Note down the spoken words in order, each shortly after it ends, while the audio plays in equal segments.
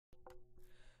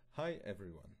Hi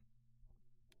everyone.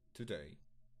 Today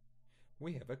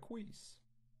we have a quiz.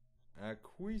 A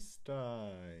quiz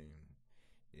time.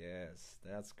 Yes,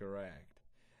 that's correct.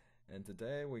 And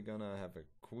today we're gonna have a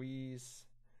quiz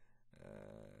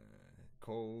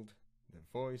called The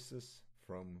Voices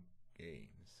from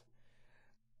Games.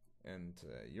 And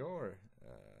your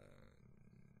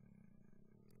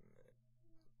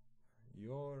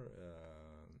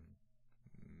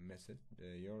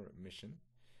mission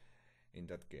in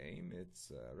that game,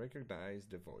 it's recognize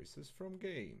the voices from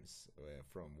games.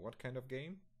 From what kind of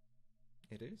game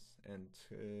it is, and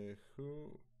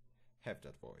who have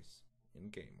that voice in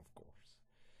game, of course.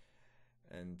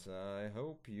 And I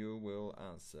hope you will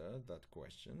answer that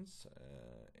questions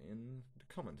in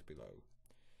the comment below.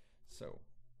 So,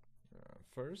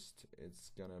 first it's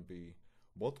gonna be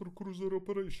Battle Cruiser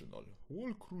operational,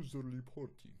 wall cruiser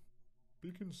reporting.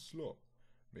 Begin slow,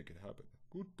 make it happen.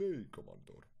 Good day,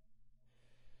 Commander.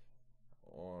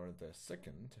 Or the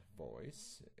second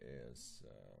voice is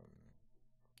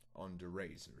on the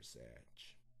razor's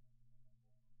edge.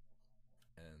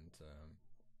 And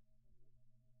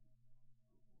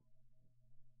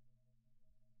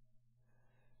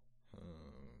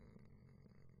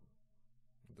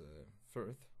the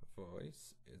third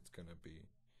voice, it's gonna be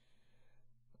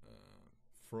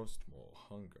Frostmaw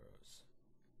Hungers.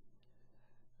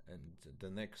 And the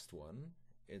next one,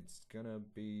 it's gonna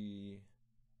be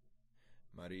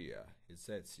Maria, it's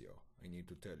Ezio, I need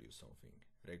to tell you something.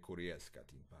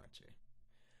 Requiescat in pace.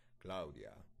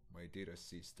 Claudia, my dearest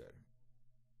sister,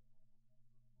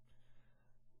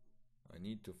 I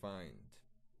need to find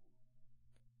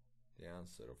the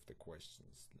answer of the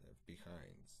questions left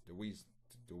behind,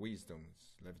 the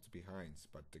wisdoms left behind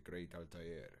by the great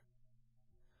Altair.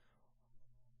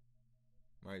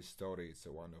 My story is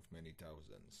one of many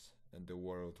thousands, and the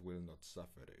world will not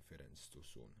suffer if it ends too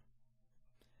soon.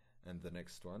 And the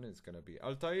next one is gonna be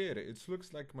Altair, it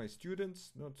looks like my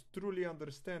students not truly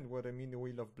understand what I mean the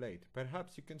Wheel of Blade.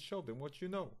 Perhaps you can show them what you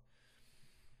know.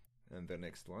 And the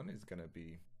next one is gonna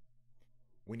be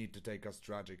we need to take us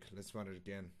tragic, let's run it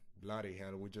again. Bloody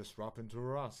hell, we just drop into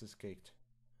our asses caked.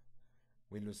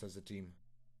 We lose as a team.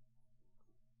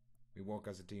 We walk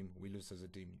as a team, we lose as a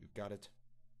team, you got it?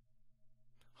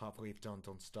 Halfway done,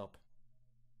 don't stop.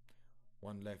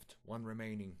 One left, one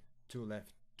remaining, two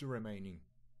left, two remaining.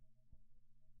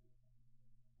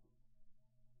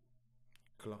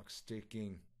 Clock's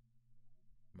ticking.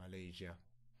 Malaysia.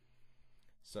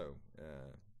 So,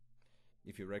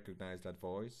 if you recognize that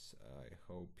voice, I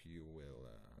hope you will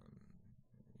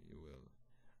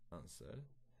answer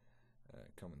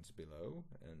comments below,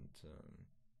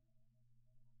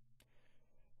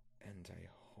 and I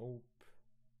hope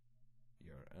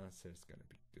your answer is gonna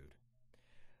be good.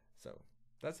 So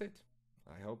that's it.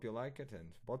 I hope you like it,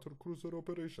 and Battle Cruiser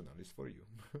operational is for you.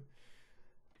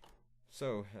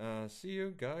 So see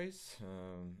you guys,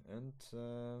 and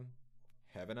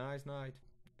have a nice night,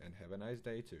 and have a nice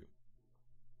day too.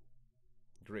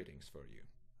 Greetings for you.